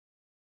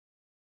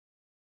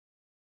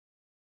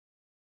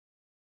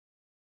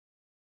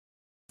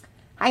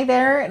Hi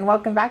there, and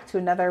welcome back to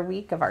another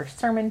week of our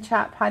Sermon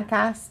Chat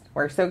podcast.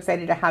 We're so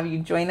excited to have you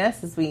join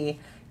us as we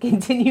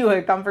continue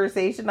a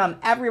conversation on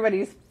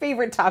everybody's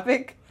favorite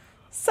topic,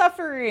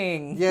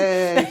 suffering.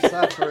 Yay,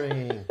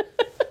 suffering.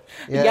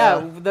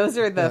 Yeah, those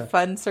are the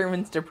fun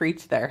sermons to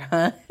preach there,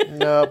 huh?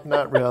 Nope,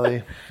 not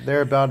really.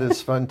 They're about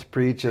as fun to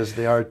preach as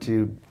they are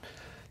to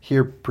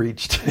hear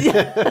preached.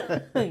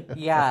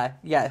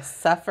 Yes.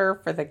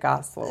 Suffer for the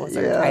gospel was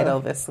our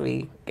title this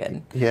week.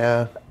 And,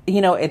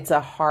 it's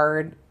a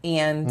hard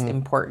and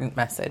important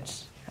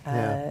message.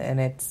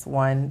 And it's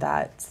one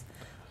that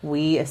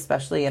we,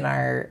 especially in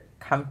our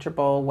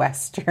comfortable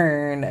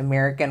Western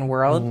American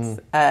world,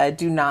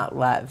 do not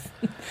love.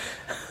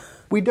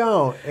 We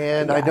don't.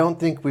 And I don't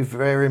think we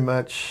very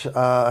much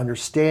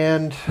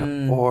understand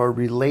or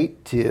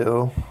relate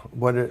to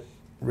what it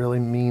really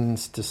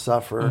means to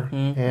suffer.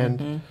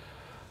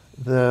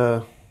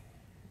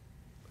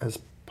 As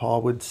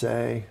Paul would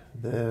say,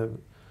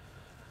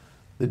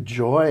 the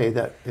joy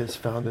that is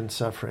found in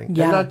suffering.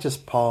 And not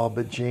just Paul,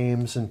 but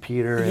James and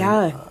Peter.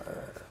 And,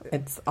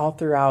 it's all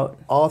throughout.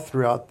 All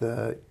throughout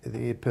the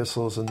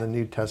epistles and the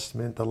New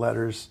Testament, the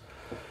letters.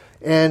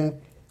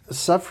 And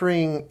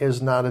suffering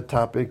is not a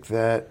topic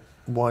that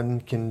one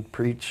can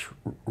preach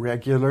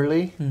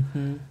regularly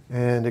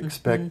and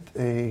expect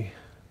a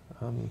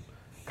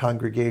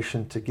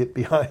congregation to get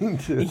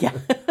behind.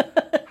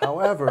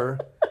 However,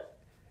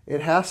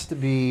 it has to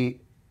be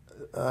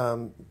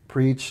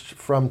preached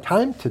from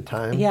time to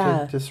time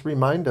to just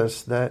remind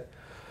us that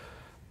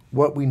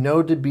what we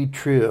know to be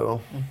true,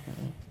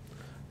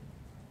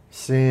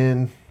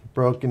 sin,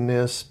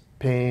 brokenness,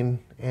 pain,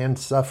 and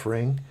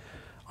suffering,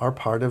 are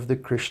part of the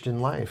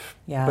Christian life.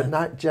 But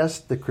not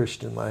just the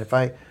Christian life.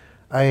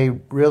 I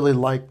really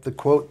like the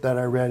quote that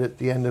I read at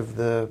the end of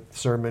the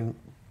sermon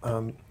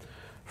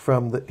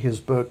from his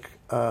book,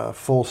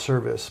 Full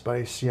Service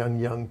by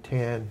Seung-Young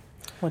Tan.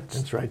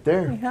 It's right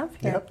there. We have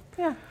here. Yep.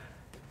 Yeah.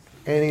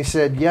 And he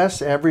said,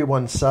 yes,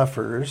 everyone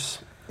suffers,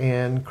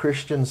 and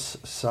Christians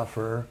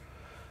suffer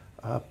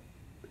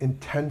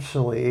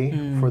intentionally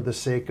for the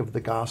sake of the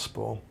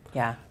gospel.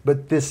 Yeah.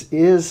 But this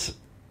is,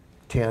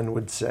 Tan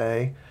would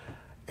say,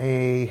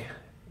 a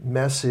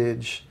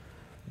message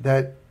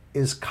that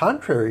is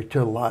contrary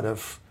to a lot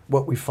of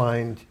what we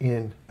find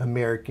in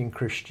American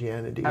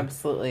Christianity.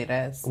 Absolutely it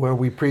is. Where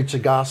we preach a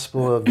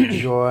gospel of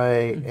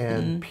joy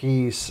and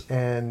peace,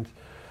 and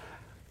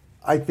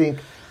I think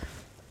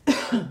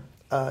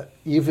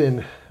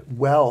even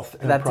wealth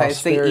and That's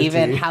prosperity. why I say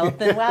even health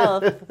and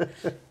wealth.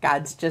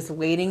 God's just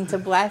waiting to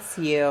bless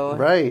you.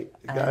 Right.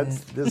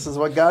 This is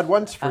what God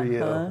wants for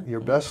you.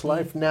 Your best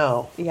life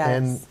now. Yes.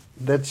 And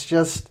that's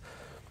just,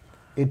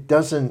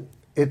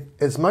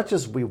 as much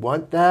as we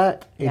want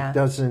that,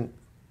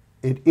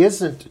 it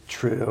isn't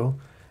true.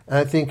 And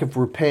I think if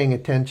we're paying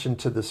attention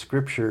to the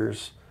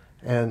scriptures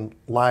and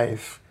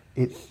life,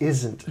 it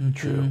isn't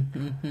true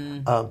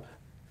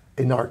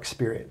in our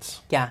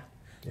experience. Yeah.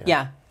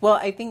 Well,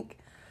 I think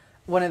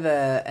one of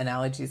the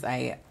analogies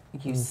I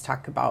use to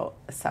talk about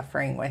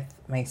suffering with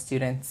my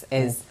students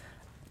is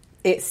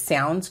it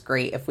sounds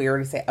great if we were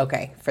to say,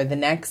 okay, for the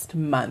next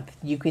month,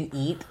 you can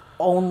eat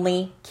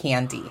only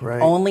candy,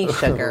 only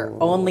sugar,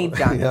 only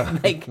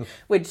junk,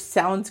 which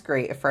sounds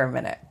great for a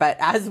minute. But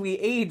as we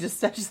age,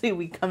 especially,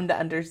 we come to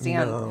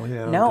understand,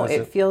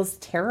 it feels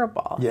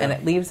terrible. And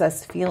it leaves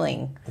us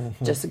feeling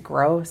just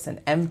gross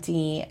and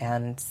empty.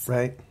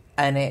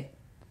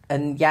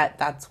 And yet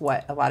that's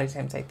what a lot of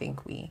times I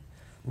think we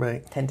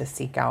tend to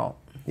seek out.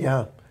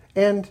 Yeah.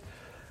 And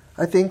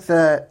I think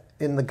that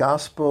in the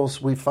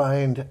Gospels we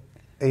find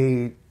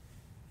a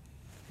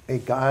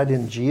God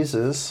in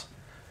Jesus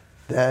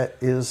that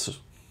is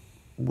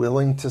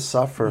willing to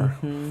suffer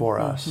for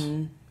us.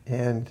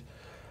 And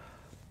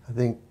I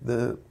think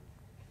the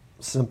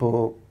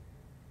simple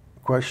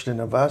question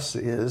of us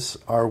is,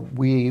 are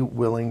we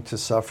willing to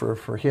suffer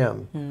for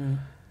him?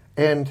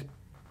 And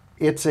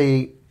it's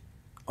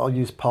I'll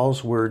use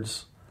Paul's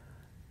words,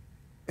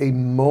 a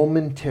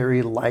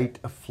momentary light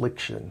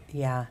affliction,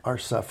 our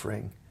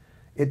suffering.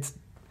 It's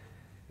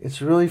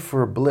really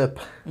for a blip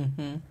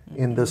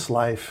in this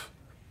life,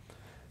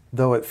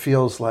 though it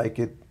feels like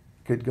it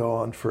could go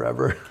on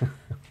forever.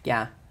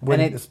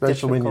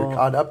 Especially when you're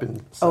caught up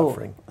in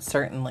suffering. Oh,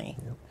 certainly.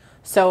 Yeah.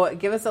 So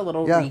give us a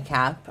little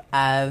recap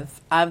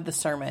of the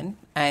sermon,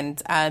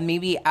 and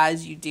maybe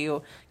as you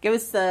do, give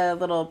us a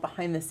little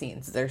behind the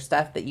scenes. Is there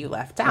stuff that you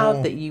left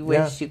out that you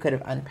wish you could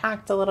have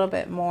unpacked a little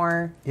bit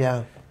more?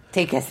 Yeah.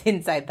 Take us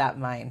inside that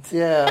mind.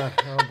 Yeah.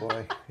 Oh,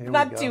 boy.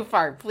 Not too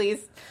far, please.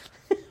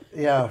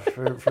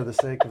 For the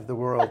sake of the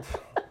world.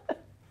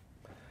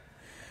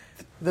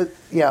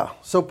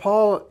 So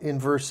Paul in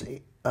verse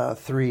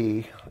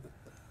 3,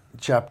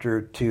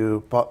 chapter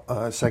 2,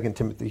 2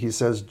 Timothy, he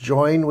says,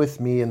 join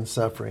with me in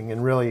suffering.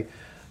 And really,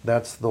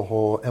 that's the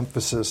whole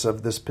emphasis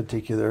of this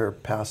particular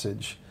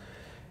passage.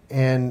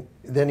 And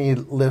then he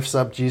lifts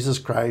up Jesus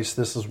Christ.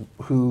 This is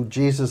who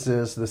Jesus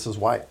is. This is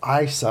why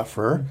I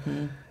suffer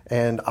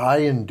and I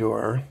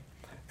endure.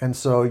 And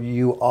so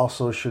you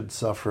also should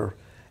suffer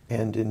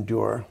and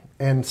endure.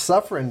 And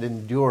suffer and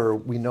endure,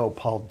 we know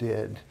Paul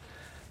did.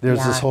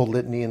 There's this whole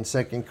litany in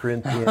 2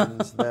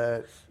 Corinthians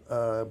that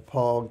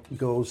Paul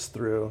goes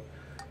through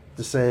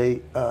to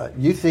say,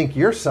 you think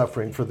you're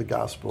suffering for the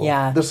gospel.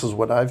 Yeah. This is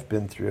what I've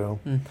been through.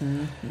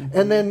 Mm-hmm, mm-hmm.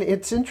 And then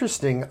it's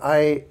interesting.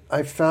 I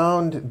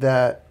found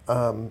that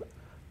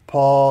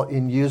Paul,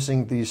 in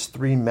using these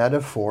three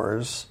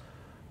metaphors,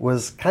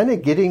 was kind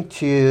of getting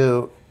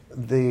to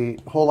the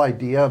whole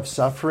idea of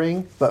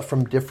suffering, but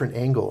from different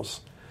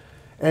angles.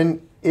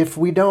 And if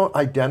we don't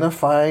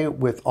identify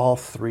with all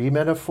three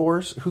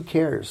metaphors, who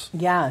cares?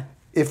 Yeah.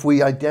 If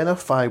we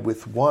identify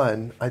with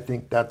one, I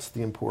think that's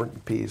the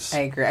important piece. I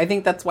agree. I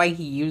think that's why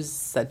he used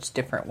such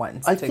different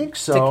ones. I think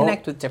so. To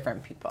connect with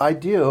different people. I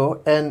do.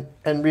 And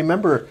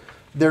remember,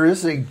 there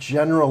is a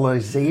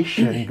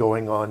generalization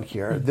going on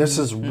here. This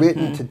is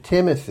written to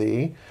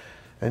Timothy,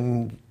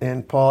 and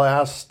Paul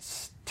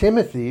asks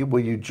Timothy,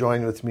 will you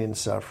join with me in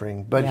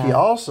suffering? But he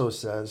also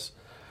says,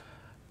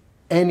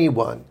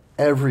 anyone,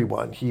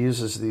 everyone. He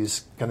uses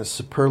these kind of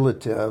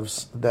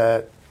superlatives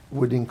that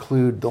would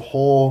include the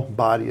whole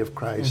body of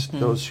Christ,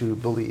 those who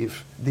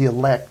believe, the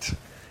elect,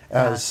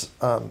 as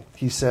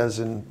he says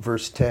in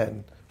verse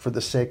 10, for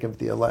the sake of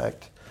the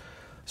elect.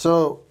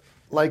 So,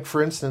 like,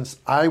 for instance,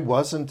 I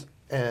wasn't,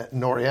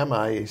 nor am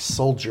I, a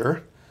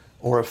soldier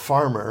or a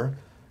farmer,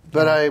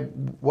 but I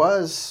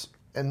was,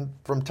 and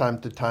from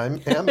time to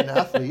time, am an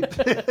athlete.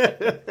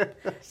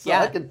 So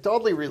I can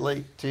totally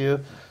relate to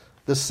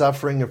the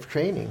suffering of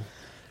training.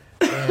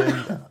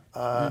 And,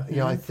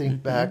 I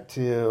think back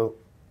to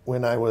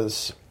when I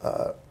was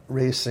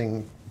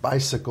racing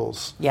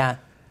bicycles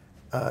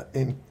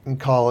in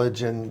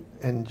college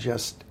and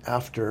just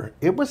after.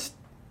 It was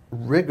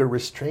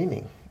rigorous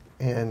training.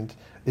 And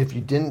if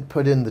you didn't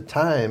put in the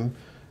time,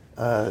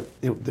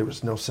 there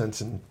was no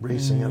sense in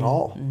racing at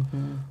all.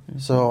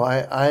 So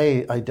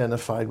I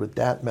identified with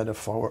that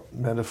metaphor.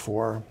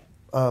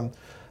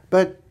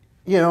 But,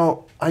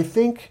 I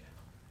think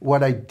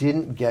what I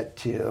didn't get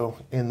to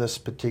in this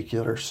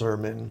particular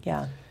sermon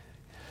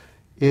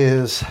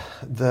is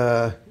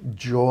the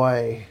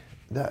joy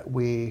that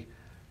we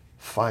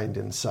find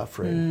in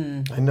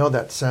suffering. I know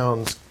that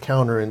sounds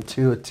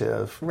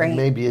counterintuitive, and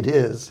maybe it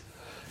is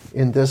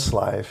in this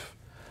life,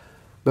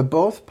 but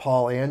both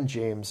Paul and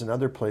James and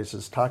other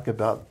places talk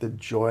about the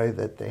joy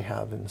that they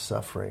have in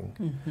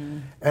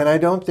suffering. And I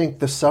don't think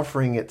the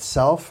suffering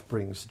itself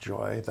brings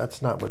joy.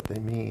 That's not what they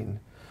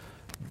mean.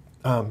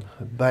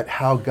 But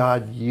how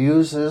God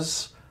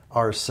uses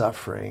our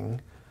suffering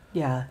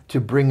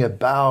to bring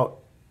about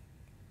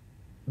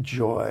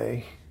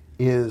joy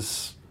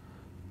is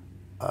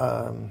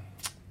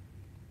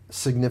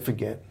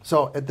significant.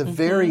 So at the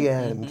very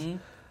end,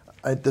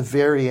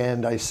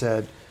 I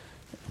said,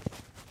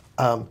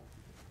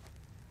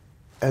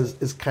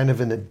 as kind of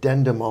an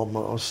addendum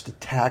almost, a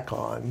tack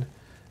on,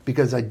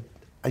 because I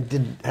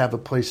didn't have a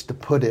place to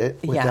put it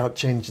without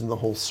changing the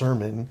whole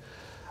sermon.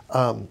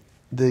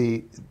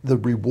 The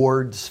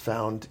rewards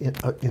found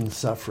in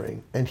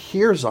suffering, and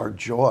here's our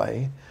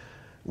joy.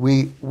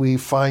 We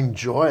find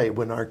joy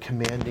when our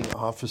commanding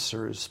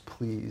officer is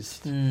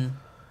pleased.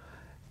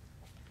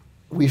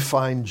 We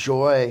find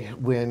joy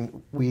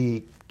when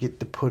we get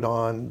to put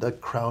on the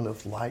crown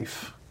of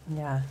life.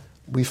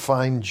 We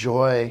find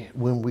joy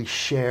when we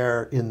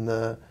share in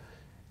the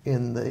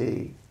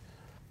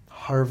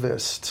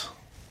harvest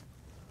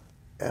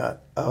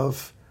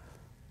of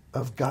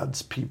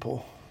God's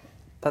people.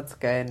 That's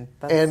good.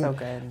 That's so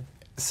good.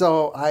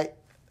 So I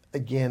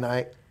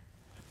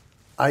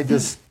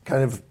just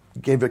kind of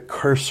gave a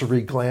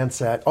cursory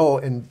glance at,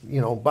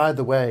 by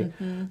the way,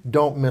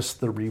 don't miss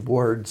the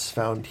rewards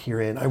found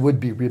herein. I would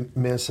be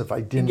remiss if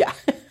I didn't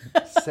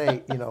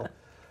say,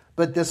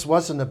 but this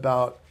wasn't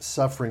about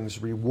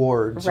suffering's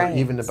rewards or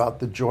even about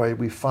the joy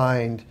we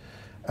find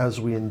as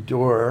we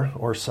endure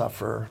or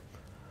suffer.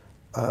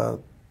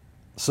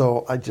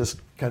 So I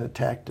just kind of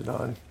tacked it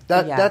on.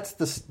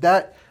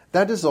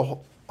 That is a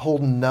whole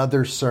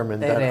nother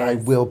sermon I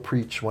will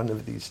preach one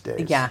of these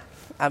days. Yeah,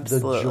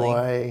 absolutely. The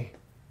joy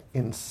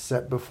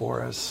set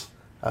before us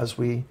as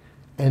we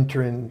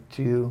enter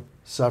into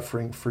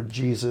suffering for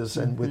Jesus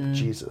and with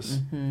Jesus.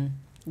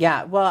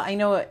 Yeah, well, I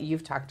know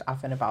you've talked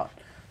often about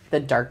the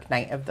dark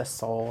night of the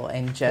soul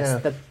and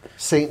just the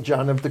St.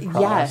 John of the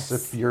Cross.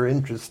 If you're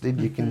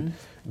interested, you can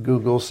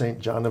Google St.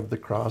 John of the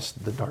Cross,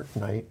 the dark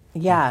night.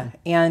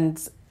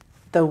 And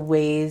the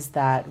ways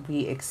that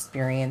we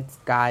experience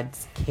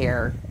God's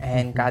care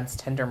and God's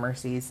tender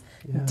mercies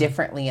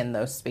differently in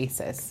those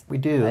spaces. We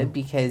do.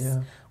 Because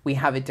we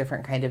have a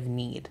different kind of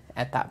need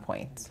at that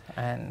point.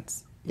 And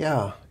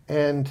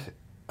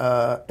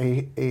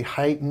a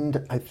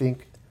heightened, I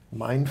think,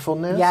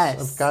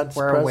 mindfulness of God's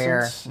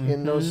presence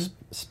in those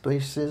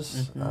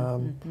spaces.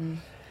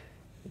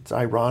 It's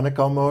ironic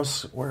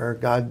almost where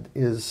God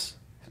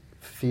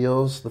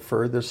feels the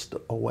furthest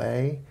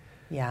away.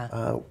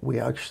 We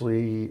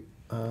actually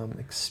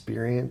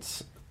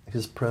experience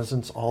his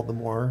presence all the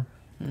more.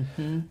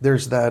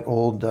 There's that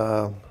old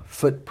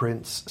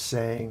footprints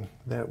saying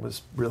that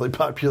was really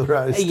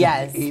popularized in the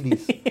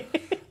 80s.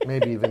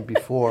 maybe even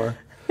before,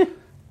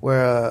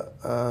 where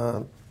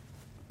a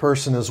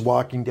person is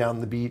walking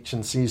down the beach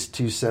and sees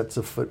two sets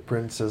of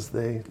footprints as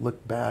they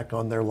look back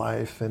on their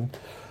life. And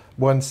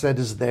one set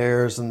is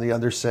theirs and the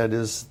other set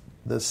is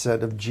the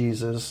set of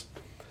Jesus.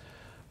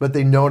 But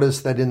they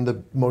notice that in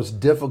the most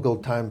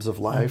difficult times of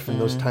life, in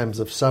those times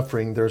of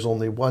suffering, there's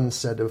only one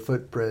set of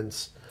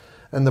footprints.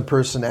 And the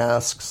person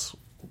asks,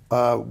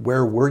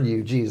 where were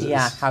you, Jesus?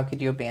 Yeah, how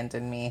could you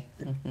abandon me?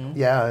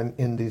 Yeah,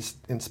 and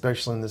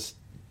especially in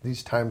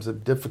these times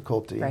of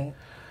difficulty. Right.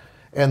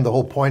 And the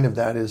whole point of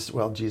that is,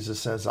 well,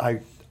 Jesus says,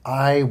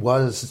 I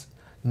was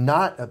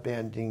not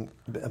abandoning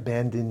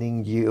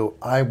you.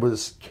 I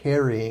was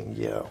carrying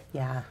you.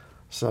 Yeah.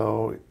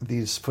 So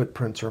these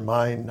footprints are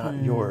mine,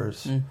 not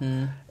yours.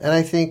 And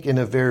I think in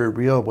a very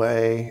real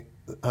way,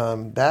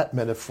 that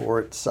metaphor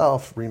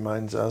itself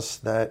reminds us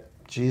that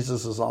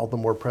Jesus is all the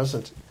more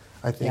present,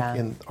 I think,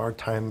 in our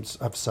times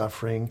of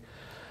suffering,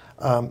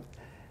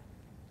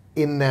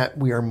 in that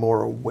we are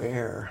more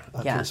aware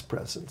of his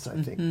presence,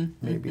 I think,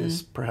 maybe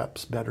is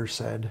perhaps better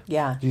said.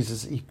 Yeah.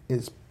 Jesus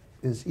is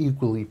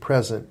equally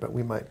present, but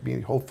we might be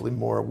hopefully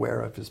more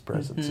aware of his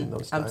presence in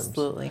those times.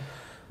 Absolutely.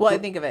 Well, I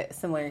think of it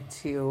similar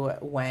to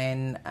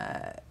when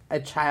a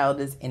child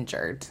is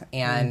injured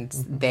and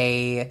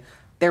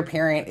their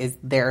parent is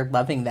there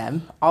loving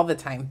them all the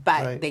time,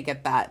 but they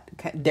get that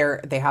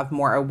they have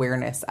more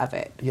awareness of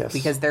it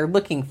because they're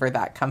looking for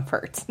that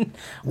comfort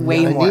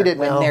way more need it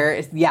when now.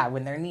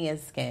 when their knee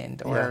is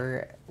skinned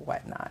or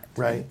whatnot.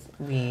 Right.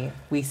 And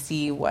we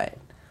see what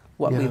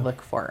we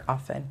look for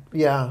often.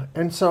 Yeah,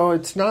 and so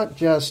it's not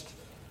just.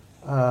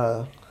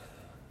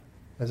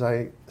 As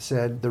I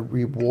said, the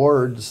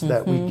rewards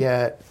that we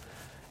get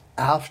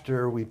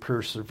after we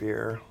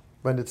persevere,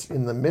 but it's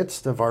in the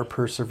midst of our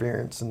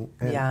perseverance and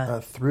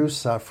through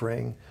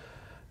suffering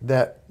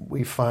that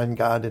we find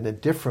God in a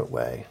different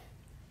way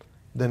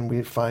than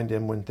we find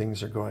Him when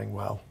things are going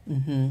well.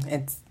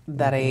 It's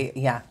that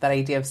that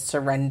idea of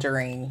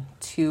surrendering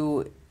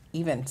to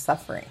even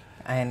suffering,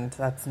 and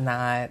that's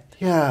not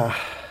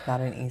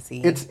an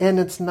easy.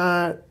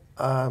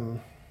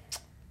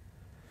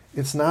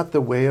 It's not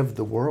the way of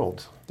the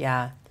world.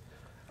 Yeah.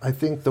 I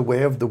think the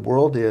way of the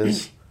world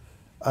is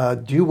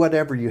do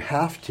whatever you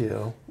have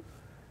to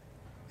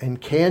and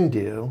can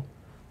do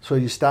so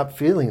you stop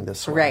feeling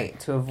this way. Right,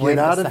 to avoid Get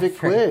out the of it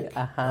suffering.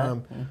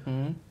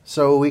 quick.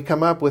 So we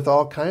come up with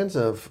all kinds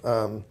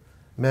of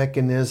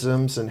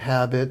mechanisms and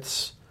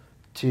habits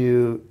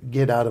to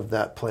get out of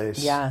that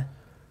place. Yeah.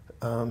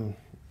 And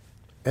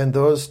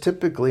those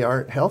typically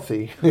aren't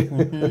healthy.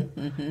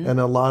 And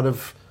a lot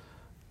of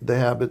the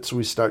habits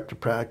we start to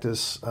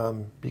practice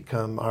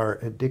become our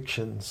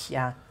addictions.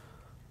 Yeah.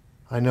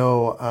 I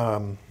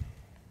know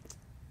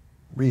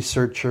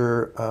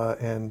researcher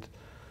and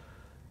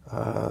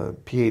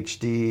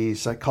PhD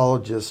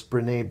psychologist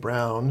Brene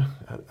Brown.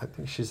 I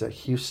think she's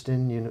at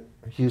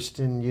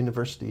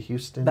University,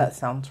 Houston. That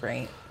sounds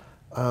right.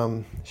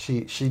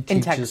 She teaches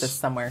in Texas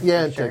somewhere.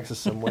 Yeah, in Texas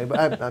somewhere,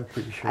 but I'm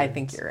pretty sure. I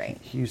think you're right.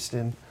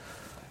 Houston.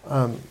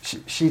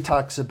 She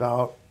talks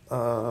about.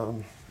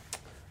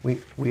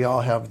 We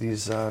all have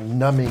these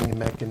numbing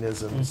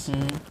mechanisms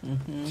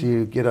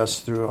to get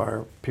us through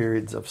our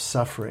periods of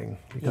suffering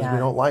because we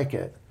don't like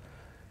it.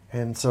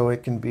 And so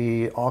it can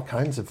be all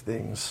kinds of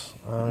things.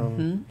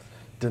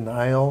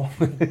 Denial,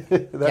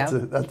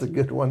 that's a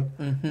good one.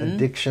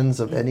 Addictions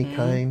of any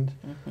kind,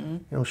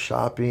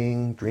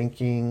 shopping,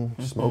 drinking,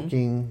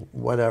 smoking,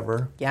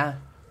 whatever. Yeah.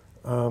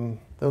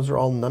 Those are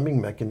all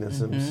numbing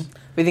mechanisms.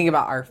 We think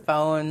about our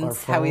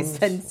phones, how we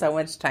spend so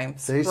much time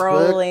Facebook,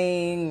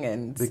 scrolling,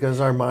 and because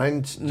our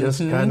minds just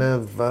kind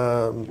of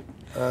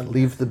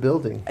leave the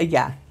building.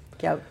 Yeah.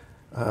 Yep.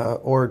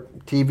 Or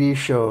TV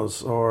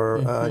shows, or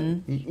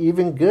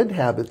even good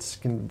habits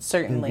can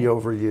Certainly be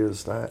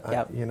overused.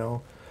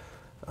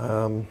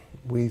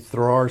 We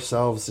throw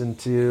ourselves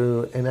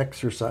into an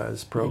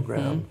exercise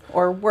program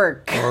or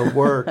work,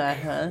 or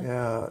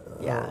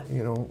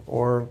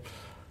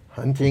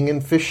hunting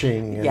and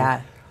fishing.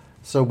 And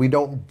so we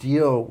don't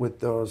deal with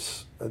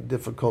those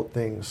difficult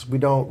things. We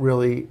don't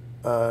really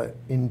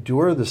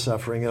endure the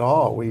suffering at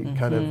all. We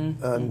kind of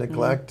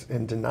neglect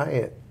and deny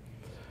it.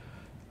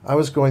 I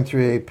was going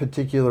through a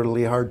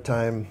particularly hard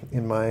time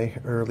in my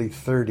early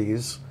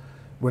 30s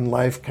when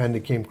life kind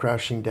of came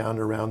crashing down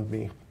around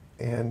me.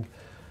 And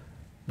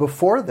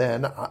before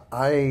then,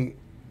 I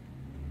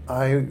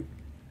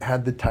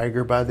had the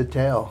tiger by the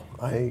tail.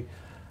 I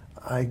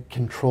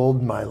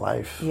controlled my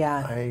life. Yeah.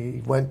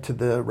 I went to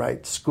the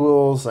right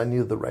schools. I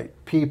knew the right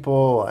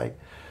people. I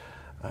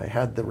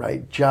had the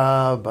right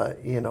job.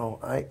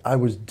 I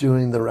was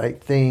doing the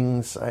right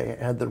things. I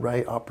had the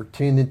right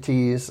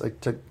opportunities. I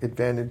took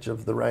advantage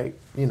of the right,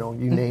 you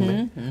name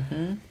it.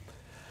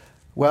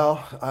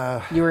 Well,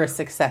 you were a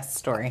success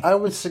story. I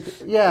was,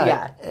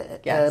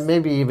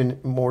 maybe even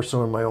more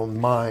so in my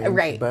own mind.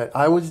 Right. But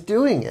I was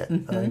doing it.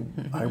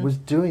 I was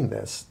doing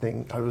this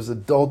thing. I was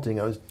adulting.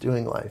 I was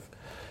doing life.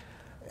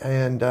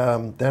 And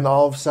then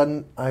all of a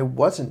sudden, I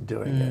wasn't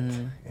doing it.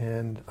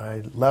 And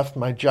I left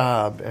my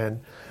job, and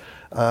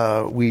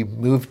We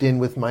moved in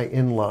with my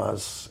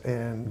in-laws,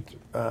 and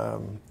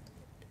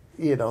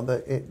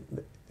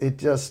it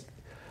just,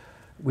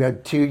 we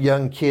had 2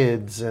 young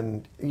kids,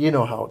 and you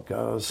know how it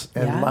goes.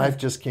 And Yeah. life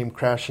just came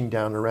crashing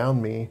down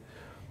around me.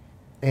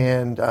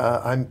 And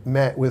I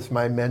met with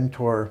my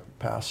mentor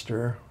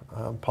pastor,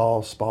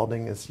 Paul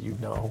Spalding, as you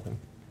know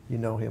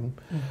him.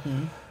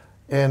 Mm-hmm.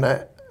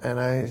 And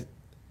I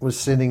was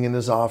sitting in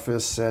his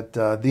office at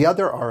the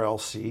other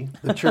RLC,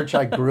 the church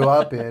I grew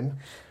up in,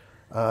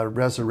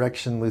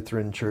 Resurrection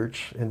Lutheran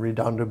Church in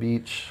Redondo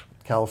Beach,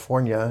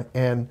 California,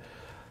 and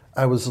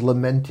I was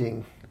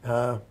lamenting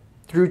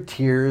through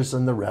tears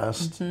and the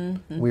rest.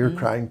 Mm-hmm. We were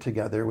crying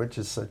together, which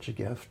is such a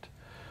gift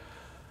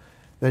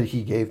that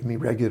he gave me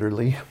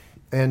regularly.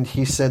 And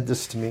he said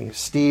this to me,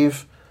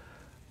 Steve,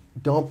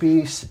 don't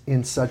be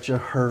in such a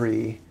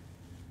hurry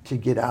to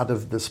get out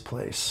of this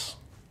place.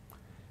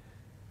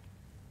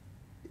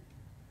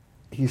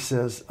 He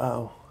says,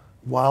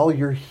 while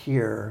you're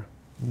here,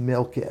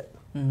 milk it.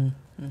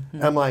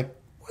 Mm-hmm. I'm like,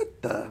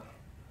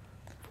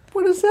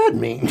 what does that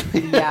mean?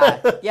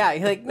 Yeah.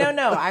 You're like,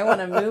 no, I want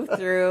to move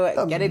through,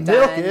 get it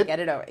done, get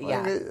it over.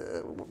 Yeah.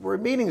 We're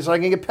meeting so I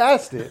can get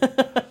past it.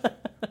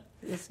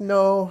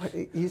 No,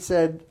 he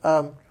said,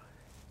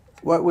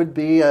 what would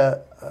be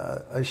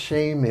a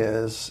shame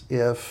is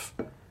if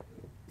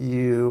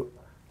you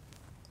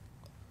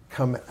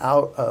come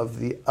out of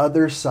the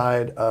other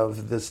side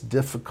of this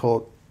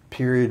difficult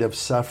period of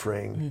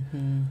suffering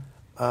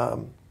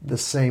the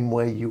same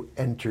way you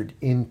entered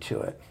into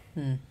it.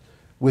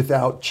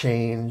 Without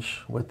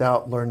change,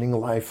 without learning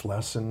life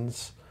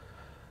lessons,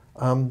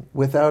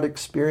 without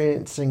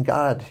experiencing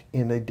God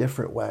in a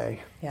different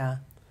way. Yeah.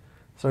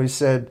 So he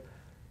said,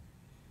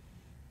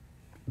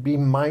 be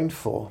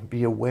mindful,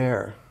 be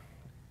aware,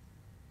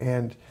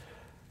 and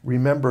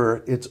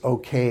remember it's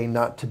okay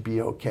not to be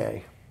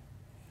okay.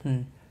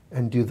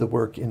 And do the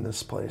work in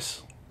this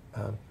place.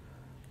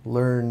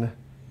 Learn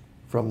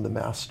from the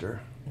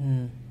Master.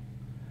 And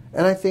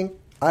I think,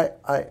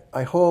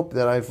 I hope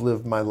that I've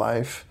lived my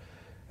life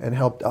and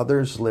helped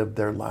others live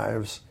their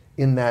lives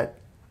in that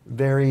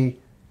very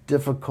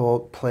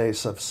difficult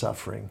place of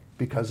suffering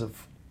because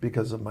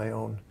of my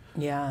own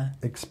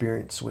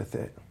experience with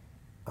it.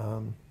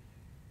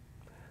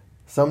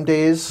 Some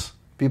days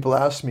people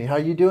ask me, how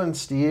you doing,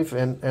 Steve?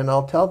 And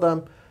I'll tell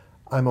them,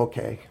 I'm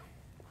okay.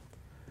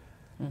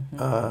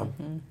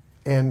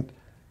 And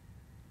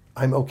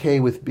I'm okay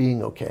with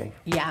being okay.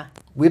 Yeah.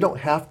 We don't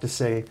have to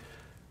say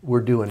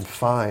we're doing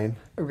fine.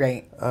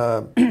 Right.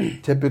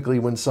 Typically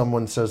when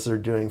someone says they're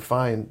doing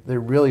fine, they're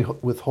really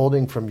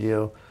withholding from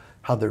you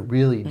how they're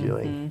really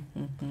doing.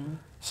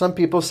 Some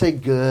people say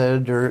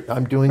good or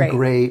I'm doing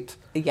great.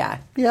 Yeah.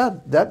 Yeah,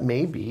 that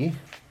may be.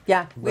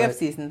 Yeah, we have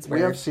seasons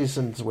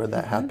where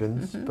that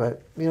happens.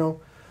 But, a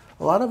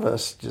lot of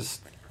us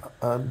just,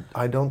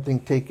 I don't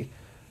think, take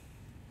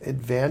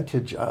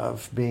advantage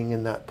of being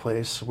in that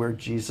place where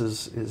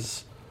Jesus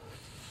is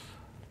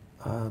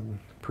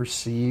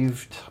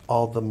perceived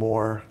all the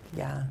more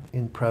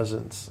in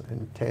presence,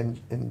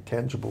 in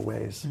tangible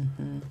ways.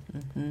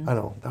 I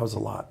know, that was a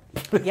lot.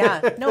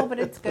 No, but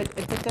it's good.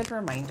 It's a good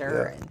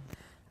reminder.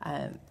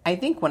 And I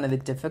think one of the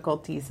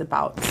difficulties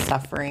about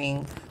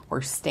suffering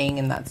or staying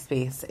in that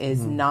space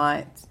is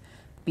not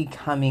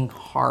becoming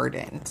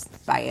hardened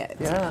by it.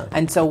 Yeah.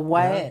 And so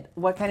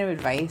what kind of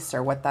advice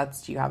or what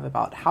thoughts do you have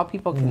about how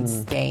people can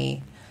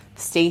stay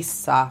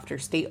soft or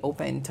stay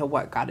open to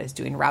what God is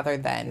doing rather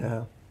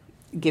than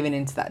giving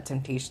into that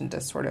temptation to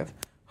sort of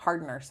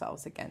harden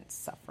ourselves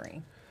against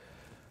suffering?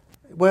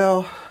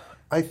 Well,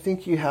 I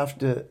think you have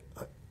to,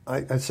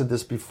 I said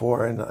this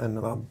before and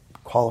I'll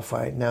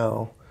qualify it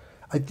now.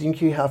 I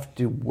think you have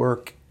to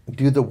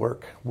do the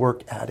work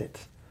at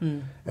it.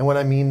 And when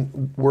I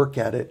mean work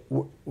at it,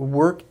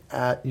 work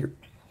at your,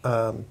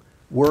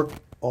 work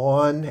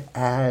on,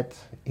 at,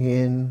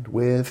 in,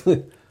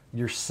 with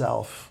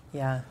yourself.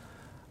 Yeah.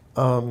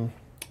 A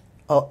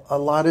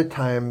lot of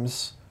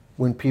times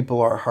when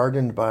people are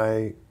hardened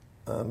by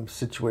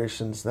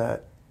situations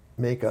that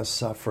make us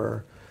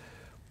suffer,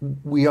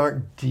 we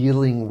aren't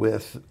dealing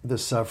with the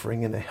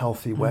suffering in a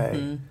healthy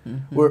way.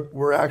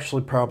 We're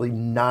actually probably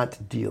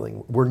not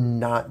dealing. We're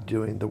not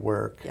doing the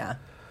work. Yeah.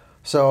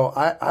 So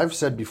I've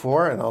said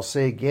before, and I'll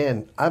say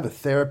again, I have a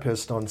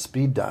therapist on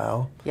speed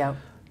dial. Yep.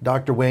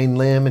 Dr. Wayne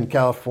Lim in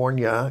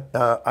California.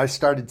 I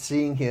started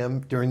seeing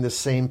him during the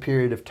same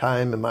period of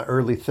time in my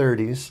early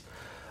 30s.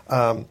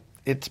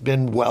 It's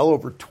been well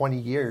over 20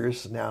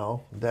 years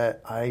now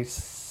that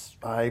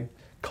I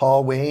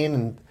call Wayne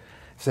and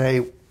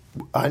say,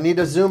 I need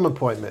a Zoom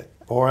appointment,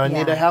 or I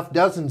need a half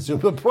dozen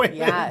Zoom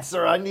appointments,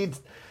 or I need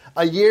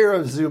a year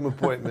of Zoom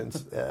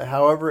appointments,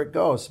 however it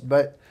goes.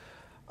 But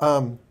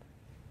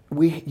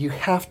you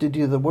have to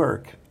do the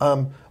work.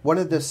 One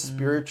of the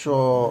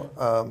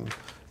spiritual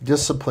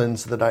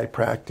disciplines that I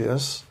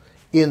practice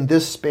in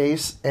this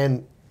space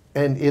and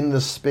in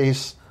this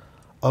space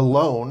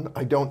alone,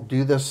 I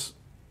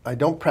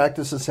don't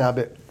practice this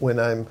habit when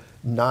I'm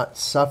not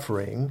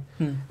suffering.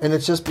 And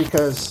it's just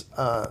because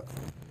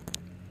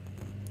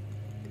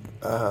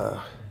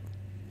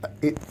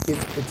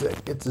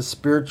it's a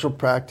spiritual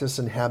practice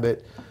and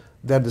habit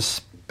that is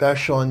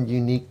special and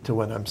unique to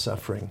when I'm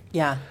suffering.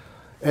 Yeah.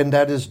 And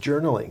that is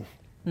journaling.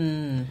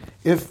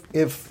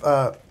 If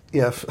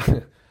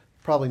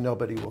probably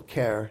nobody will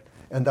care,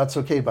 and that's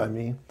okay by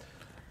me.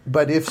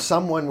 But if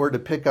someone were to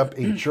pick up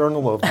a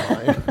journal of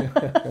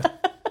mine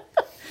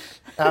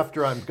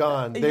after I'm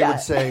gone, they would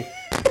say,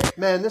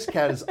 "Man, this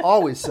cat is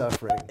always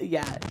suffering."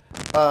 Yeah.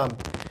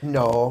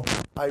 No,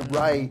 I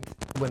write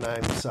when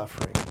I'm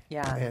suffering.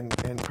 Yeah. And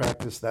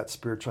practice that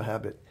spiritual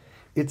habit.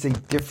 It's a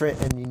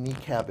different and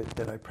unique habit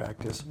that I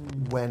practice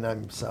when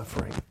I'm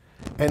suffering.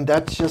 And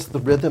that's just the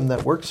rhythm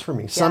that works for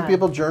me. Some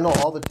people journal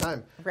all the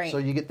time. Right. So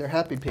you get their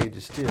happy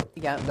pages too.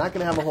 Yeah. I'm not going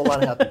to have a whole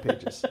lot of happy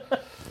pages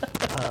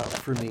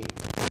for me.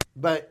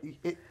 But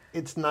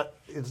it's not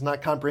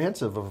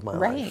comprehensive of my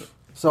life.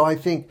 So I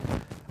think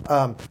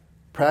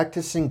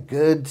practicing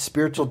good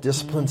spiritual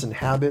disciplines and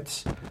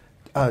habits,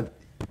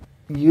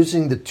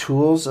 using the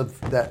tools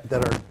that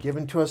are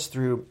given to us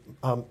through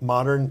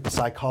modern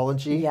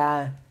psychology,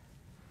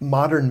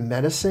 modern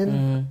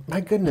medicine.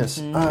 My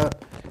goodness,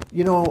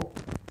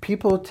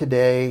 people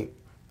today,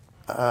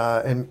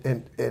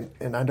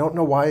 and I don't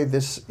know why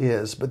this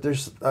is, but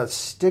there's a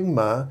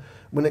stigma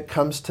when it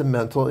comes to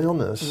mental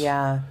illness.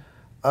 Yeah.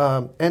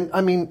 And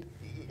I mean,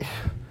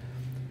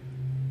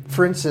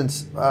 for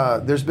instance,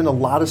 there's been a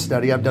lot of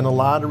study. I've done a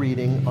lot of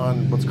reading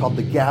on what's called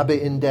the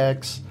GABA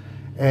index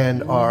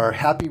and our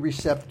happy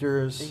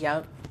receptors.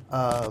 Yep.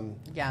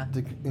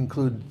 To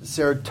include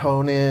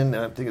serotonin, and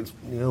I think it's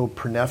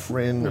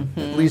norepinephrine,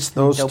 at least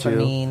those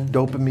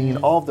dopamine,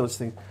 all of those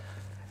things,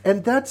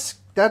 and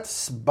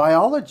that's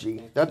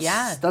biology.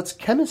 That's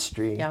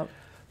chemistry. Yep.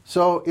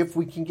 So if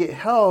we can get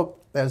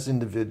help as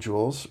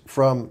individuals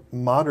from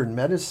modern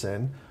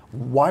medicine,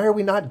 why are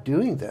we not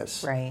doing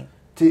this? Right.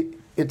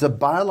 It's a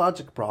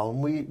biological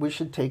problem. We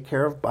should take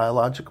care of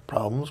biological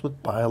problems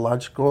with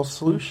biological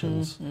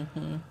solutions.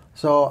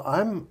 So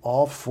I'm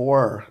all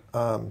for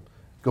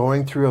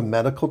going through a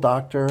medical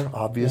doctor,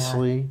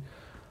 obviously,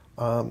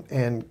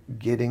 and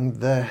getting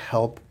the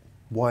help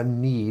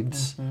one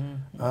needs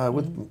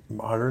with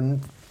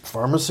modern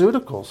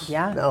pharmaceuticals.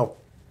 Yeah. Now,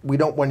 we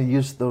don't want to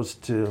use those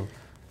to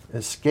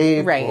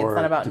escape. Right. Or it's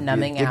not about to be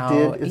numbing addicted.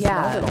 out. It's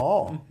not at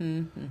all.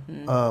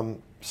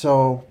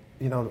 So,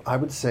 I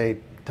would say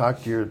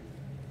talk to your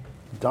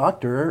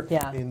doctor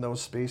in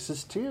those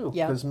spaces too,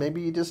 because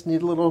maybe you just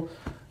need a little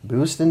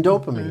boost in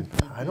dopamine.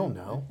 I don't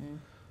know.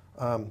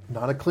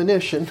 Not a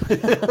clinician.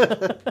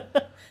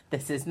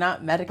 This is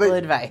not medical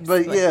advice.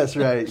 But yes,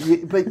 right.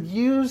 But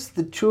use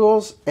the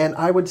tools, and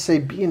I would say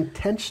be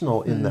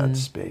intentional in that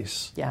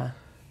space. Yeah.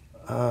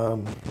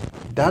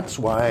 That's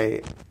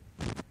why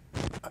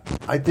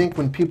I think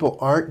when people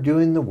aren't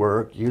doing the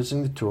work,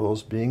 using the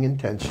tools, being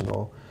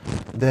intentional,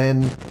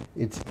 then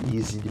it's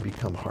easy to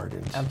become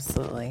hardened.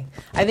 Absolutely.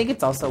 I think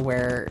it's also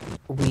where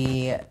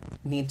we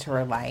need to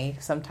rely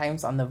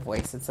sometimes on the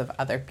voices of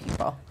other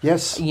people.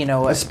 Yes.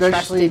 Especially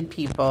trusted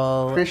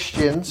people.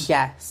 Christians.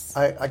 Yes.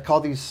 I call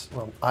these,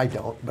 well, I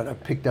don't, but I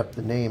picked up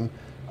the name,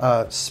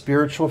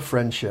 spiritual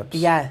friendships.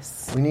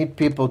 Yes. We need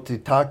people to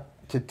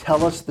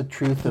tell us the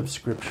truth of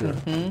Scripture.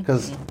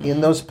 Because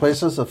in those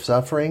places of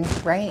suffering,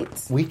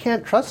 we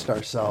can't trust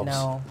ourselves.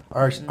 No.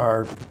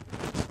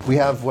 We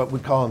have what we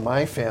call in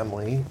my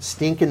family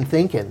stinking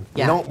thinking.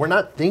 Yeah. We're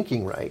not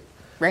thinking right.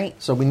 Right.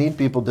 So we need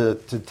people to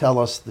tell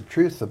us the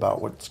truth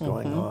about what's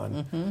going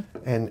on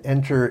and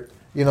enter.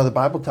 The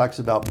Bible talks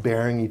about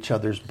bearing each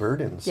other's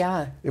burdens.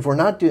 Yeah. If we're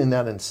not doing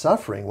that in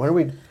suffering, what are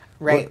we?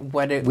 Right.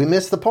 We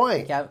miss the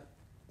point. Yep.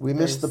 We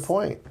miss the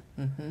point.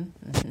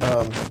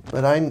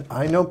 But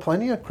I know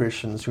plenty of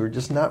Christians who are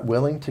just not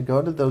willing to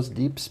go to those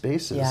deep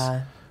spaces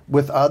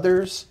with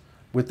others,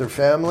 with their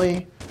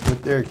family,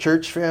 with their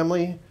church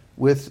family,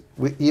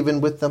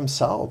 even with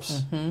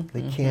themselves.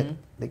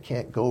 They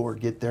can't go or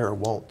get there or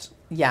won't.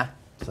 Yeah.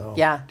 So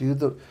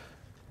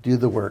do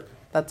the work.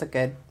 That's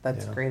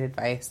great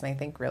advice, and I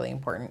think really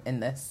important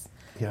in this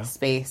Yeah.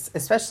 space,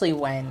 especially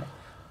when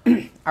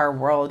our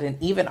world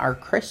and even our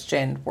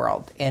Christian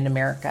world in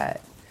America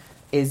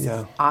is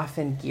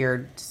often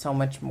geared so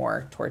much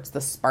more towards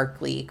the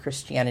sparkly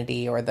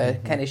Christianity or the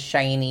kind of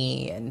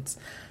shiny, and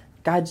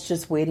God's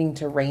just waiting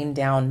to rain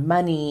down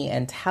money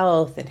and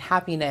health and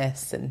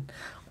happiness and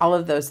all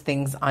of those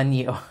things on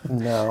you.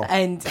 No.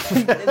 And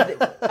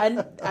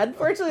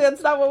unfortunately,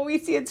 that's not what we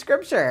see in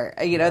Scripture.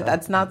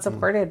 That's not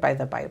supported by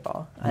the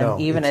Bible, No,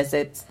 even as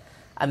it's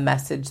a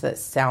message that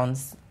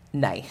sounds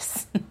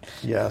nice.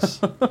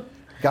 Yes.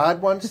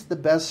 God wants the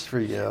best for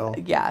you.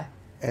 Yeah.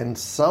 And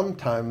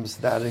sometimes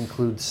that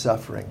includes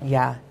suffering.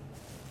 Yeah.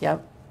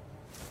 Yep.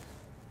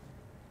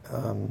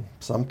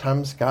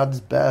 Sometimes God's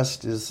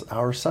best is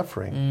our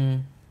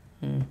suffering.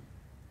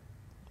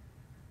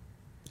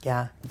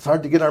 Yeah. It's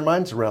hard to get our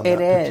minds around It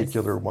that is.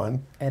 particular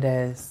one. It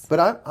is.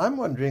 But I'm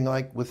wondering,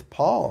 like with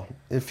Paul,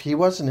 if he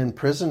wasn't in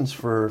prisons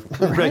for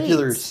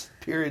regular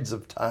periods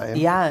of time,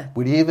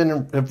 would he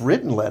even have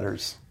written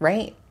letters?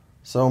 Right.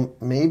 So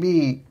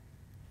maybe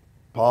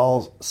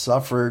Paul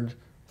suffered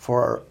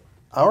for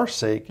our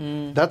sake.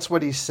 That's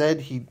what he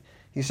said. He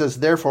says,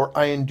 therefore,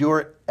 I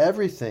endure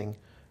everything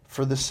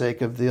for the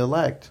sake of the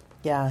elect.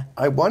 Yeah.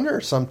 I wonder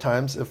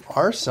sometimes if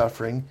our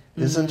suffering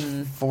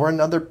isn't for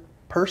another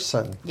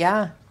person.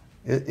 Yeah.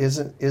 It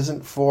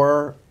isn't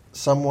for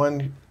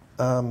someone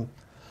else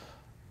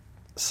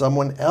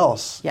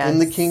in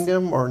the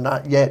kingdom or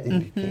not yet in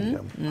the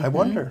kingdom. I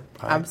wonder.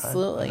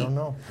 Absolutely. I don't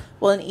know.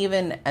 Well, and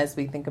even as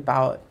we think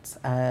about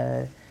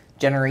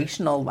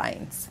generational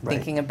lines,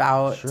 thinking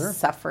about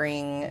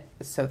suffering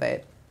so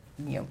that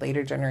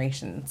later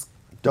generations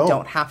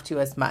don't have to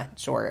as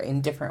much, or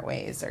in different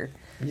ways, or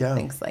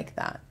things like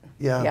that.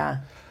 Yeah.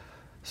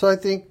 So I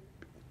think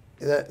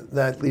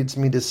that leads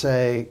me to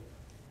say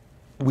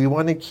we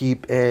want to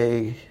keep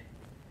an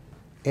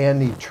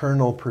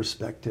eternal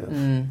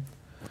perspective,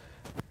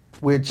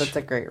 which that's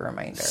a great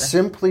reminder.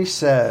 Simply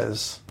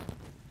says,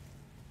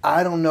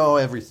 I don't know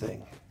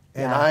everything,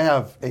 and I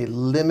have a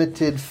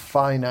limited,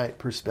 finite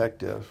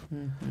perspective.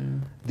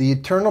 The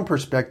eternal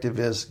perspective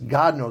is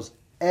God knows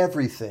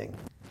everything,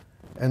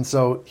 and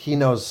so He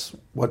knows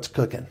what's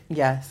cooking.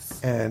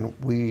 Yes. And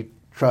we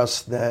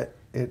trust that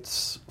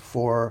it's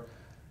for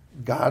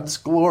God's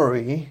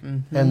glory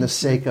and the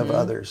sake of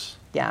others.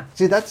 Yeah.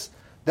 See,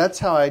 that's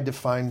how I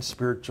define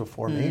spiritual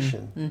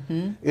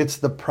formation. It's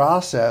the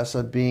process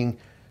of being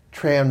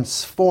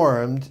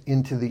transformed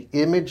into the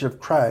image of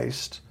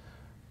Christ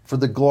for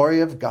the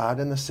glory of God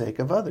and the sake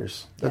of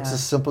others. That's a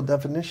simple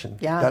definition.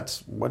 Yeah. That's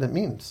what it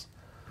means.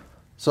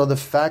 So the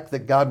fact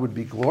that God would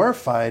be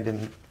glorified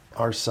in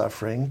our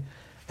suffering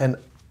and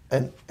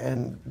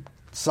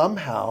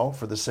somehow,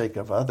 for the sake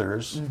of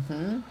others,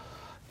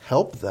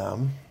 help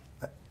them.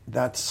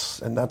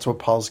 That's what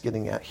Paul's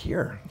getting at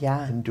here.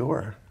 Yeah.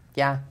 Endure.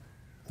 Yeah.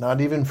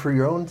 Not even for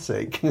your own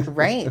sake.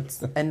 Right.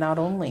 And not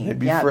only.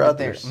 Maybe for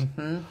others.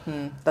 That's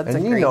and a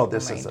great you know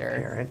this reminder. as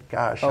a parent.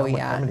 Gosh, how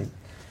many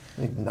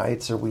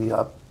nights are we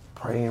up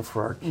praying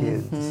for our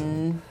kids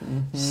and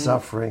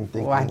suffering,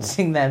 thinking,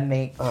 watching them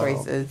make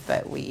choices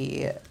that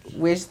we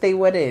wish they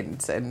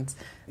wouldn't, and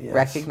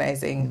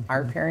recognizing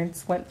our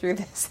parents went through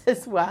this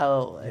as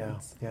well.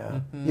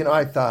 And,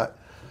 I thought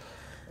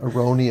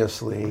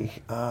erroneously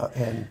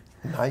and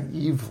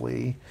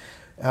naively,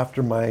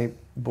 after my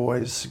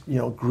boys,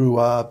 grew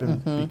up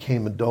and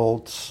became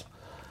adults,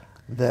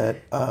 that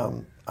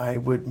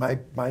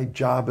my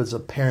job as a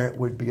parent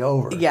would be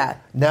over. Yeah.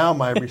 Now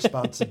my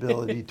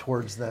responsibility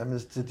towards them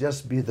is to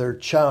just be their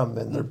chum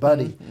and their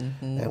buddy,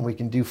 and we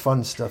can do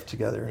fun stuff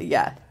together.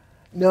 Yeah.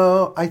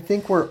 No, I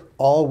think we're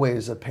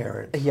always a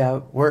parent. Yeah.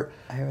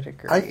 I would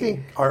agree. I think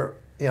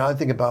I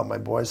think about my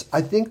boys.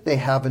 I think they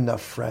have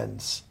enough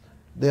friends.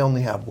 They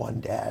only have one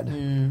dad,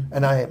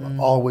 and I am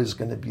always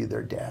going to be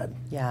their dad,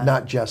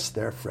 not just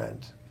their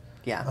friend.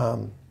 Yeah.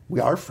 We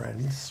are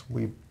friends.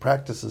 We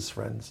practice as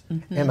friends,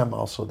 and I'm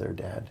also their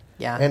dad.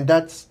 Yeah. And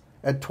that's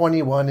at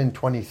 21 and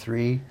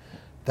 23.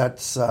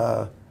 That's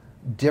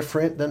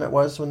different than it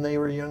was when they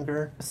were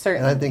younger.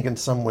 Certainly. And I think in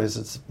some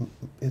ways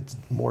it's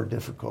more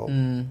difficult.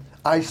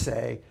 I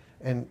say,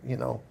 and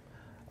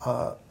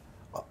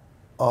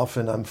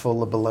often I'm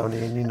full of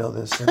baloney, and you know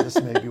this, and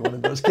this may be one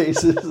of those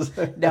cases.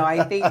 No,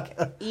 I think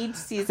each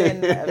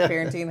season of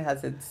parenting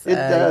has its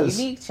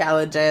unique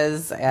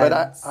challenges. And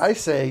but I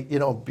say,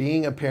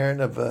 being a parent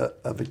of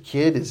a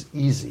kid is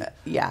easy.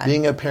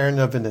 Being a parent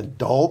of an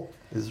adult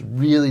is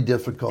really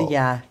difficult.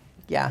 Yeah.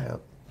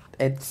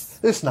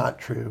 It's not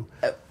true,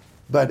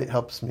 but it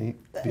helps me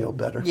feel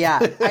better.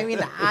 Yeah. I mean,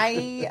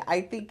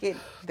 I think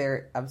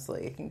there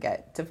absolutely it can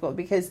get difficult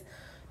because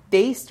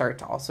they start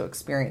to also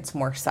experience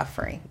more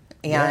suffering.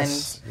 And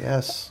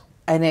yes.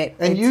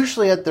 And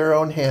usually at their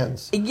own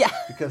hands. Yeah.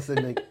 Because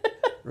they make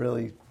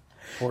really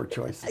poor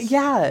choices.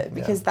 Yeah,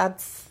 because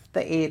that's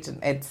the age, and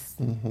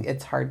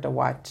it's hard to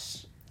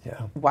watch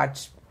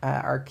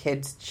our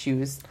kids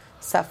choose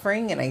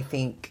suffering, and I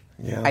think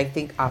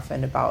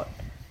often about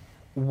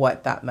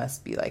what that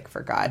must be like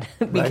for God,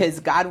 because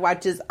God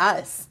watches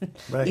us,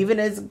 even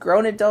as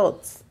grown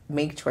adults,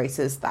 make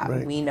choices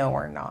that we know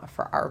are not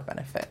for our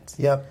benefit.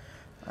 Yep.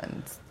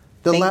 And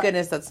thank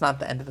goodness that's not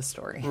the end of the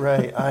story.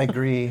 Right, I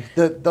agree.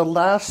 The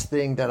last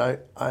thing that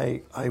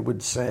I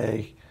would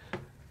say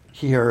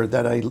here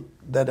that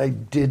I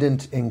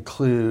didn't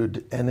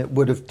include, and it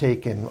would have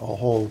taken a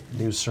whole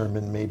new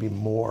sermon, maybe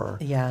more.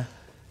 Yeah.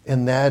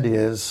 And that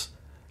is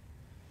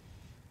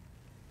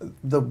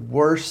the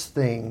worst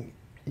thing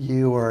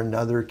you or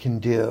another can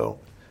do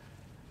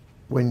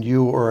when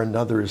you or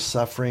another is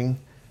suffering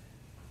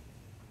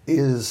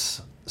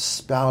is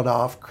spout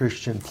off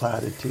Christian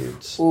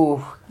platitudes.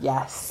 Ooh,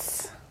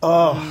 yes.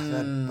 Oh,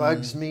 that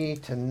bugs me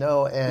to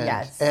no end.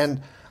 Yes.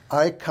 And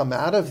I come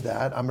out of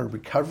that. I'm a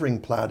recovering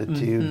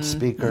platitude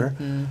speaker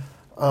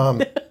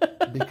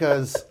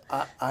because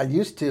I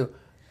used to.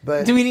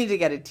 But do we need to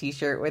get a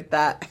T-shirt with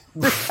that?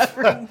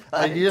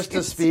 I used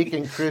to speak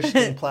in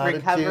Christian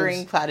platitudes.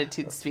 Recovering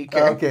platitude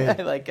speaker. Okay.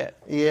 I like it.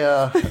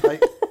 Yeah.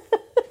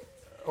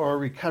 Or a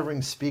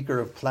recovering speaker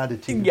of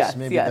platitudes. Yes,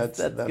 Maybe that's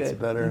good.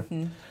 Better.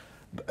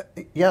 But,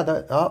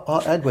 yeah,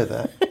 I'll add with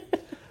that.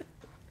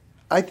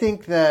 I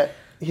think that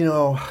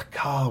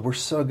God, we're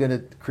so good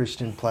at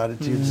Christian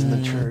platitudes in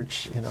the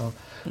church,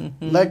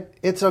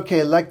 It's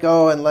okay, let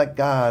go and let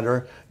God,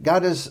 or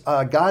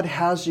God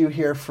has you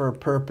here for a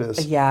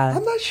purpose. Yeah.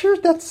 I'm not sure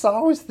that's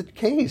always the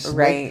case.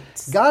 Right.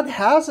 God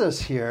has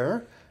us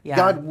here. Yeah.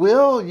 God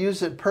will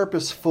use it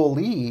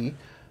purposefully,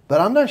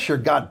 but I'm not sure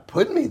God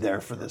put me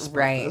there for this purpose.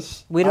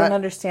 Right. We don't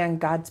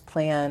understand God's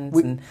plans,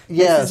 and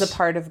yes, this is a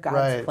part of God's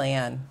right,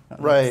 plan.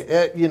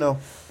 Right.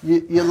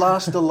 You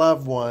lost a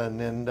loved one,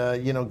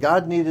 and,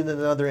 God needed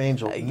another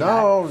angel.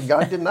 No,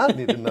 God did not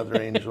need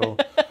another angel.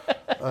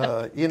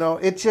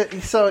 It's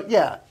just,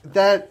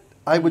 that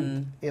I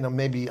would,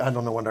 maybe, I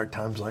don't know what our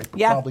time's like, but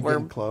probably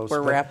getting close.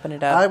 We're wrapping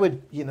it up. I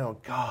would,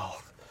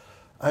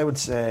 I would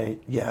say,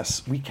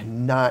 yes, we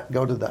cannot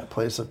go to that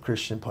place of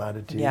Christian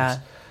platitudes. Yeah.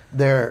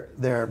 They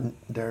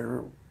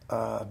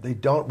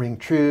don't ring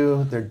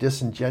true. They're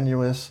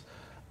disingenuous.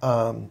 They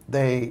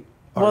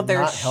are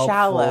they're not helpful.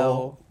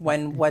 shallow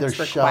when what's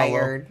They're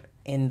required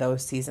in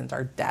those seasons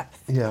are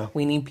depth. Yeah.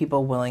 We need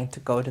people willing to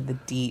go to the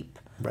deep,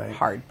 Right.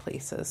 hard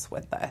places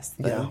with us,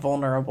 the Yeah.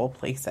 vulnerable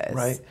places.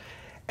 Right.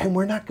 And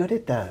we're not good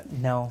at that.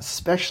 No.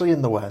 Especially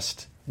in the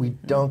West. We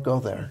don't go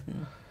there.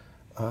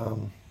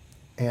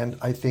 And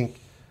I think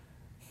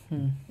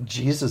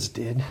Jesus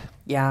did.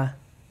 Yeah.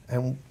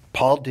 And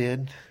Paul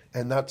did.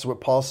 And that's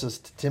what Paul says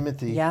to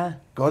Timothy. Yeah.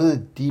 Go to the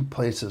deep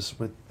places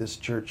with this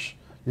church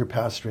you're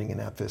pastoring in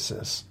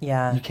Ephesus.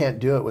 Yeah. You can't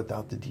do it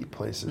without the deep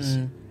places.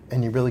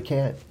 And you really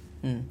can't.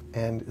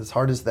 And as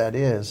hard as that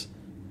is,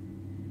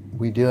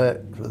 we do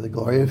it for the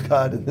glory of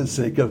God and the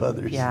sake of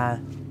others. Yeah.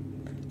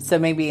 So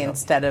maybe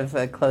instead of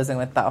closing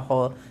with that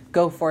whole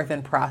go forth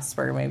and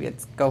prosper, maybe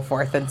it's go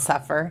forth and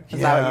suffer.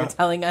 Is that what you're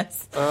telling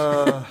us?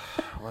 Well,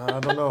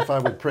 I don't know if I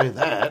would pray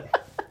that.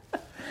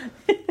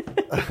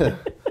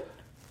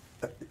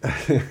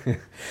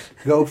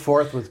 Go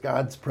forth with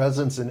God's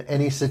presence in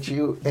any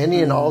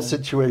and all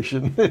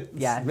situation.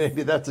 Yes.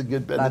 Maybe that's a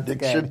good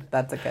benediction.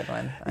 That's a good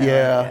one.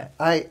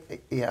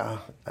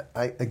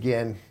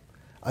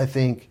 I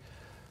think,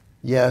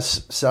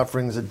 yes,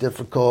 suffering is a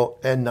difficult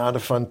and not a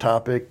fun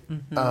topic.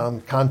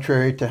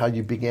 Contrary to how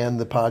you began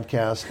the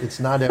podcast, it's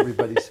not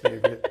everybody's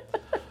favorite.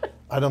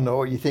 I don't know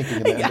what you're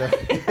thinking,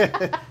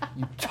 Amanda.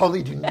 You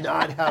totally do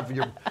not have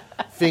your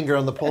finger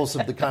on the pulse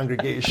of the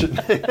congregation.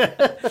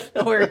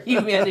 Or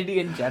humanity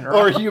in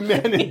general.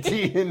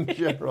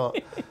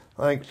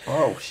 Like,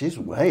 oh, she's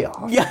way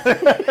off. Yeah.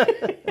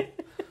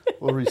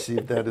 We'll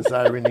receive that as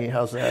irony.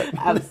 How's that?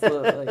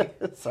 Absolutely.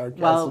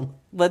 Sarcasm. Well,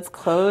 let's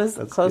close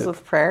good.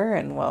 with prayer,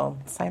 and we'll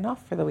sign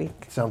off for the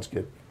week. Sounds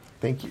good.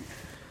 Thank you.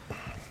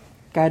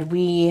 God,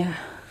 we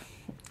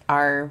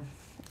are,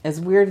 as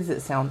weird as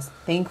it sounds,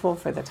 thankful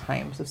for the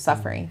times of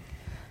suffering,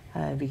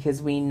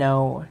 because we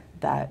know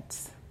that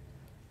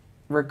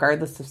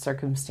regardless of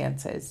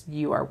circumstances,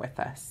 you are with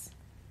us.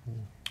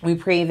 We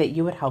pray that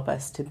you would help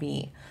us to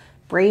be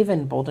brave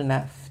and bold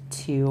enough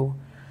to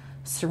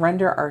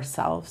surrender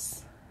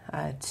ourselves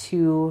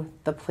to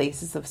the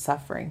places of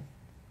suffering,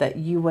 that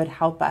you would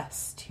help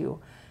us to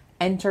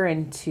enter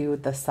into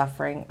the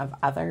suffering of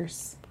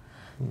others,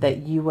 that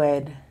you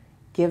would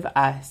give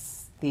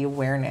us the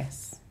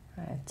awareness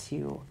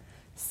to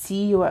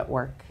see you at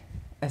work,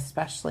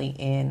 especially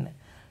in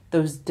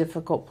those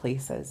difficult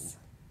places.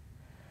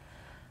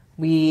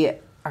 We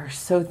are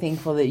so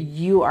thankful that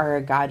you are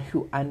a God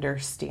who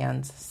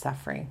understands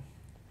suffering.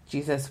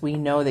 Jesus, we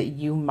know that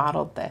you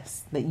modeled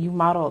this, that you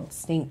modeled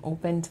staying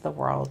open to the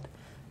world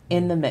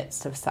in the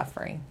midst of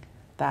suffering,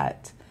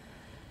 that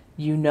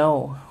you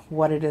know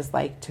what it is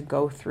like to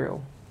go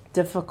through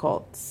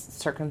difficult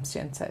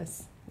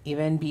circumstances,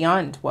 even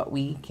beyond what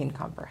we can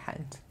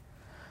comprehend.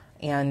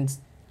 And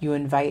you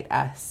invite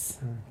us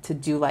to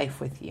do life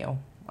with you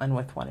and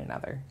with one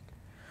another.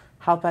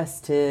 Help us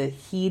to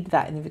heed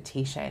that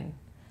invitation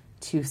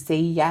to say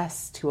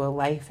yes to a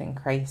life in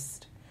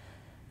Christ,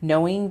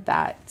 knowing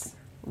that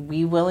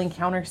we will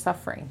encounter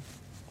suffering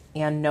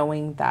and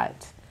knowing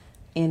that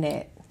in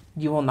it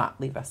you will not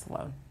leave us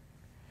alone.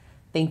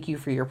 Thank you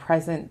for your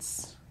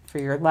presence, for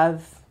your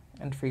love,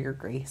 and for your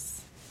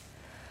grace.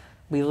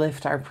 We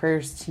lift our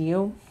prayers to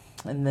you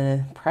in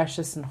the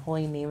precious and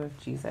holy name of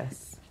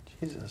Jesus.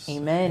 Jesus.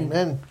 Amen.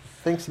 Amen.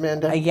 Thanks,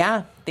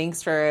 Amanda.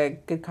 Thanks for a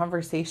good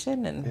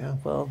conversation,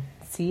 and we'll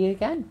see you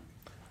again.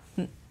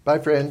 Bye,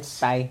 friends.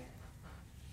 Bye.